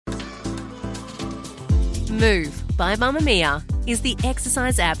Move by Mamamia is the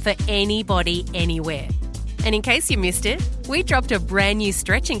exercise app for anybody, anywhere. And in case you missed it, we dropped a brand new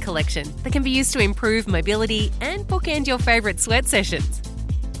stretching collection that can be used to improve mobility and bookend your favourite sweat sessions.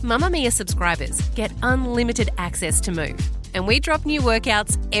 Mamamia subscribers get unlimited access to Move, and we drop new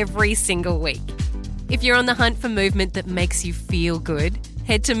workouts every single week. If you're on the hunt for movement that makes you feel good,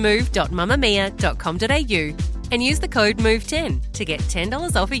 head to move.mamamia.com.au and use the code MOVE10 to get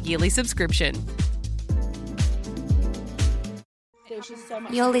 $10 off a yearly subscription.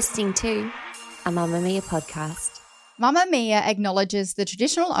 You're listening to a Mamamia podcast. Mamamia acknowledges the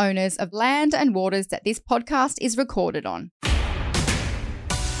traditional owners of land and waters that this podcast is recorded on.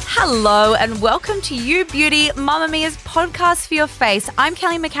 Hello and welcome to You Beauty, Mamamia's podcast for your face. I'm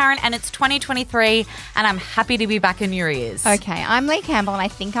Kelly McCarran and it's 2023 and I'm happy to be back in your ears. Okay, I'm Lee Campbell and I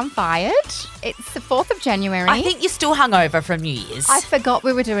think I'm fired. It's the 4th of January. I think you're still hungover from New Year's. I forgot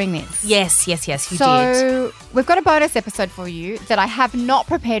we were doing this. Yes, you did. So we've got a bonus episode for you that I have not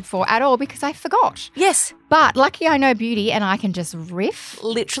prepared for at all because I forgot. Yes. But lucky I know beauty and I can just riff.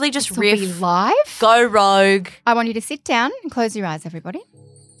 Literally just This will be riff. live. Go rogue. I want you to sit down and close your eyes, everybody.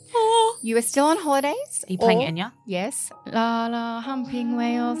 Oh. You are still on holidays. Are you playing Enya? Yes. La la humping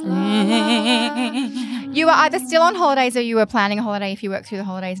whales. La, la. You are either still on holidays or you are planning a holiday if you work through the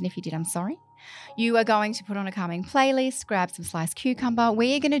holidays, and if you did, I'm sorry. You are going to put on a calming playlist, grab some sliced cucumber.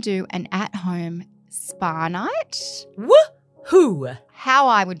 We are going to do an at-home spa night. Woohoo! How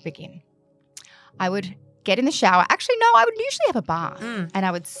I would begin. I would get in the shower. Actually, no, I would usually have a bath and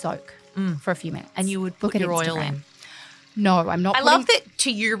I would soak for a few minutes. And you would Look put at your oil Instagram. in. No, I'm not. I love that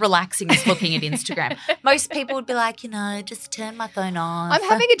to you relaxing is looking at Instagram. Most people would be like, just turn my phone off. I'm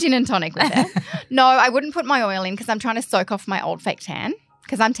having a gin and tonic with it. No, I wouldn't put my oil in because I'm trying to soak off my old fake tan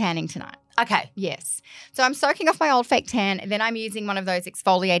because I'm tanning tonight. Okay. Yes. So I'm soaking off my old fake tan and then I'm using one of those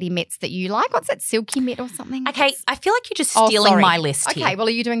exfoliating mitts that you like. What's that, silky mitt or something? Okay, I feel like you're just stealing my list here. Okay, well,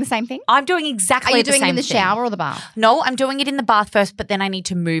 are you doing the same thing? I'm doing exactly Are you the doing same it in the thing. shower or the bath? No, I'm doing it in the bath first, but then I need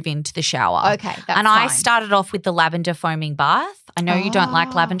to move into the shower. Okay, that's And I fine. started off with the lavender foaming bath. I know you don't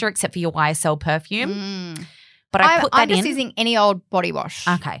like lavender except for your YSL perfume, but I put that I'm just in. using any old body wash.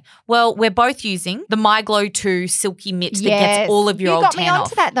 Okay. Well, we're both using the My Glow 2 Silky Mitt that Yes. gets all of your you old got tan me onto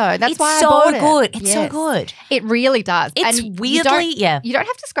off. that though. That's It's why so I bought it. good. It's so Yes. good. It really does. It's And weirdly, you don't, yeah. You don't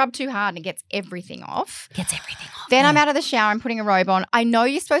have to scrub too hard and it gets everything off. Gets everything off. Then I'm out of the shower and putting a robe on. I know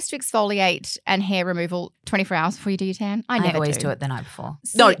you're supposed to exfoliate and hair removal 24 hours before you do your tan. I never always do it the night before.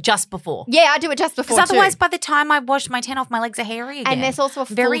 See- No, just before. Yeah, I do it just before Because otherwise, too. by the time I wash my tan off, my legs are hairy again. And there's also a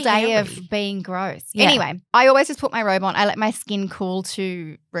full Very day hairy. of being gross. Yeah. Anyway, I always just put my robe on. I let my skin cool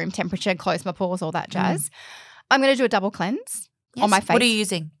to room temperature, close my pores, all that jazz. I'm going to do a double cleanse on my face. What are you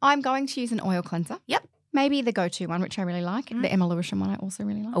using? I'm going to use an oil cleanser. Yep. Maybe the go-to one, which I really like. The Emma Lewisham one I also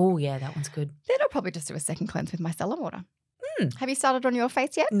really like. Oh, yeah, that one's good. Then I'll probably just do a second cleanse with micellar water. Have you started on your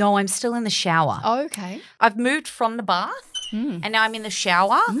face yet? No, I'm still in the shower. Okay. I've moved from the bath and now I'm in the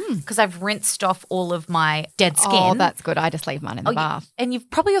shower because I've rinsed off all of my dead skin. Oh, that's good. I just leave mine in the bath. And you've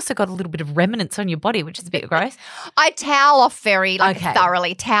probably also got a little bit of remnants on your body, which is a bit gross. I towel off very Okay.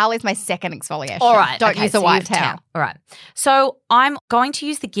 thoroughly. Towel is my second exfoliation. All right. Don't okay, use a so white you have towel. All right. So I'm going to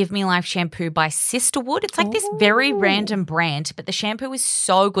use the Give Me Life shampoo by Sisterwood. It's like this very random brand, but the shampoo is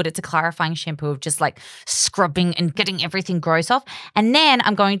so good. It's a clarifying shampoo of just like scrubbing and getting everything gross off. And then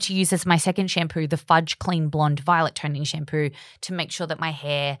I'm going to use as my second shampoo the Fudge Clean Blonde Violet Toning Shampoo to make sure that my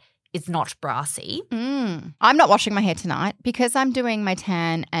hair is not brassy. I'm not washing my hair tonight because I'm doing my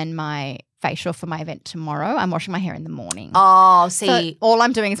tan and my facial for my event tomorrow. I'm washing my hair in the morning. Oh, So all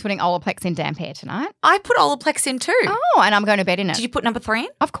I'm doing is putting Olaplex in damp hair tonight. I put Olaplex in too. Oh, and I'm going to bed in it. Did you put number 3 in?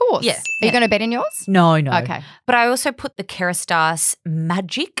 Of course. Yeah. Are you going to bed in yours? No. Okay. But I also put the Kerastase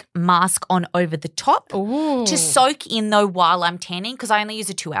Magic mask on over the top Ooh. to soak in though while I'm tanning because I only use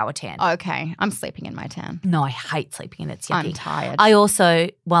a 2-hour tan. Okay. I'm sleeping in my tan. No, I hate sleeping in it. It's yucky. I'm tired. I also,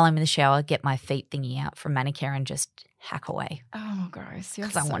 while I'm in the shower, get my feet thingy out from manicure and just hack away. Oh, gross. You're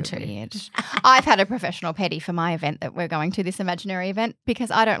 'Cause I so want to. weird. I've had a professional pedi for my event that we're going to, this imaginary event,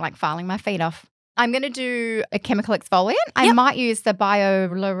 because I don't like filing my feet off. I'm going to do a chemical exfoliant. I might use the Bio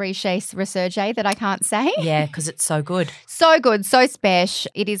La Riche Resurge that I can't say. Yeah, because it's so good. So good, so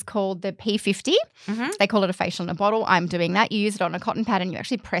special. It is called the P50. Mm-hmm. They call it a facial in a bottle. I'm doing that. You use it on a cotton pad and you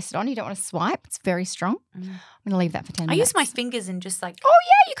actually press it on. You don't want to swipe. It's very strong. I'm going to leave that for 10 I minutes. use my fingers and just like, Oh,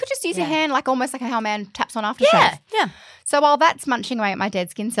 yeah. You could just use your hand like almost like how a man taps on aftershave. yeah. So while that's munching away at my dead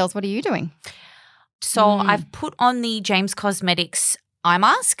skin cells, what are you doing? So I've put on the James Cosmetics eye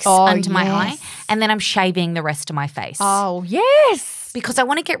masks Oh, under my eye yes. and then I'm shaving the rest of my face. Oh, yes. Because I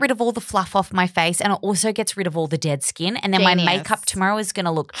want to get rid of all the fluff off my face and it also gets rid of all the dead skin and then my Genius. makeup tomorrow is going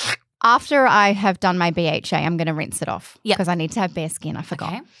to look After I have done my BHA, I'm going to rinse it off Yep. because I need to have bare skin. I forgot.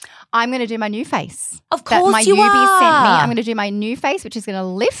 Okay. I'm going to do my new face. Of that course my you UB sent me. are. I'm going to do my new face, which is going to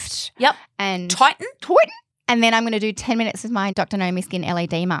lift Yep. and Tighten. And then I'm going to do 10 minutes with my Dr. Naomi Skin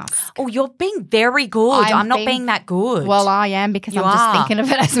LED mask. Oh, you're being very good. I'm not being that good. Well, I am because You I'm just are. thinking of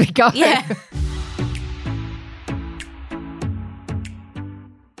it as we go. Yeah.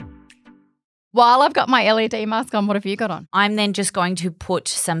 While I've got my LED mask on, what have you got on? I'm then just going to put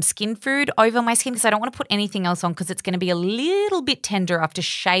some skin food over my skin because I don't want to put anything else on because it's going to be a little bit tender after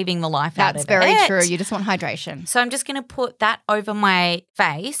shaving the life out of That's it. very true. You just want hydration. So I'm just going to put that over my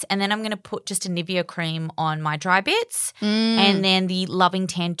face and then I'm going to put just a Nivea cream on my dry bits and then the Loving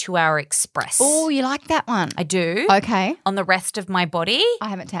Tan 2-Hour Express. Oh, you like that one? I do. Okay. On the rest of my body I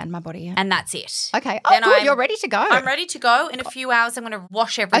haven't tanned my body yet. and that's it. Okay. Oh, Then good. You're ready to go. I'm ready to go. In a few hours, I'm going to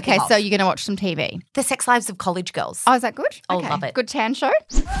wash everything Okay, off. so you're going to watch some TV. The Sex Lives of College Girls. Oh, is that good? I'll Okay. love it. Good tan show?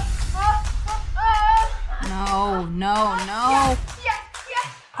 No.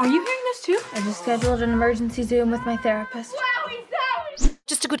 Are you hearing this too? I just scheduled an emergency Zoom with my therapist.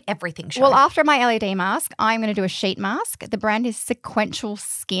 Just a good everything show. Well, after my LED mask, I'm going to do a sheet mask. The brand is Sequential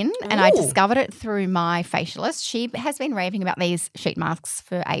Skin, and I discovered it through my facialist. She has been raving about these sheet masks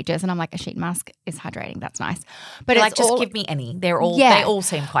for ages, and I'm like, a sheet mask is hydrating. That's nice. But like, it's just all, give me any. They all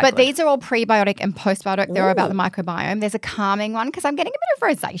seem quite But good. these are all prebiotic and postbiotic. They're about the microbiome. There's a calming one because I'm getting a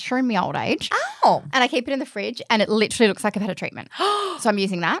bit of rosacea in my old age. Oh. And I keep it in the fridge, and it literally looks like I've had a treatment. So I'm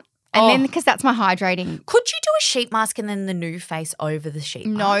using that. And then because that's my hydrating. Could you do a sheet mask and then the new face over the sheet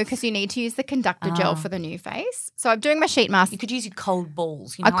mask? No, because you need to use the conductor gel for the new face. So I'm doing my sheet mask. You could use your cold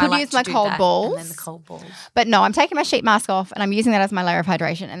balls. You I know, could like use to my do cold that, balls. And then the cold balls. But no, I'm taking my sheet mask off and I'm using that as my layer of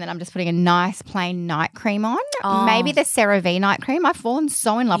hydration. And then I'm just putting a nice plain night cream on. Oh. Maybe the CeraVe night cream. I've fallen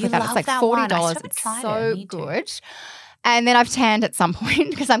so in love You with that. love It's like that $40. one. I still It's haven't tried so it. Me too. good. And then I've tanned at some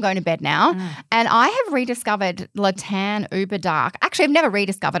point because I'm going to bed now. And I have rediscovered Le Tan Uber Dark. Actually, I've never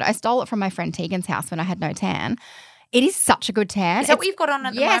rediscovered it. I stole it from my friend Tegan's house when I had no tan. It is such a good tan. Is that what you've got on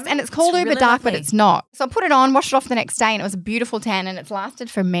at the moment? Yes, and it's called Uber really Dark, but lovely. it's not. So I put it on, washed it off the next day, and it was a beautiful tan, and it's lasted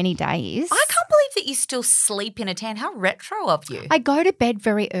for many days. I can't believe that you still sleep in a tan. How retro of you. I go to bed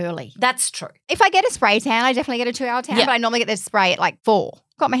very early. That's true. If I get a spray tan, I definitely get a 2-hour tan, Yeah. but I normally get the spray at like 4.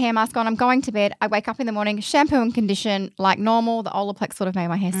 Got my hair mask on. I'm going to bed. I wake up in the morning, shampoo and condition like normal. The Olaplex sort of made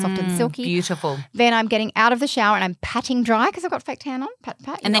my hair soft and silky. Beautiful. Then I'm getting out of the shower and I'm patting dry because I've got fake tan on. Pat.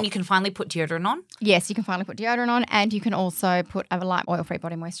 And then you can finally put deodorant on. Yes, you can finally put deodorant on, and you can also put a light oil-free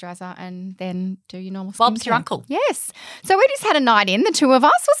body moisturizer and then do your normal skincare. Bob's your uncle. Yes. So we just had a night in, the two of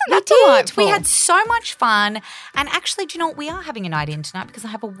us. Wasn't that We did. delightful? We had so much fun. And actually, do you know what? We are having a night in tonight because I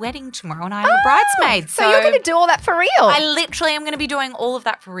have a wedding tomorrow and I'm a bridesmaid. So you're going to do all that for real? I literally am going to be doing all of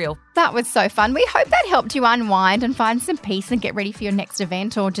that for real. That was so fun. We hope that helped you unwind and find some peace and get ready for your next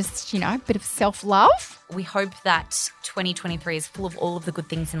event or just, a bit of self-love. We hope that 2023 is full of all of the good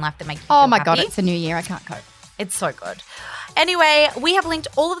things in life that make you Oh feel my happy. God, it's a new year. I can't cope. It's so good. Anyway, we have linked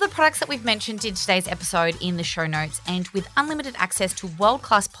all of the products that we've mentioned in today's episode in the show notes, and with unlimited access to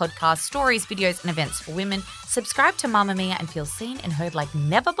world-class podcasts, stories, videos, and events for women, subscribe to Mamma Mia and feel seen and heard like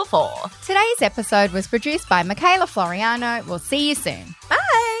never before. Today's episode was produced by Michaela Floriano. We'll see you soon.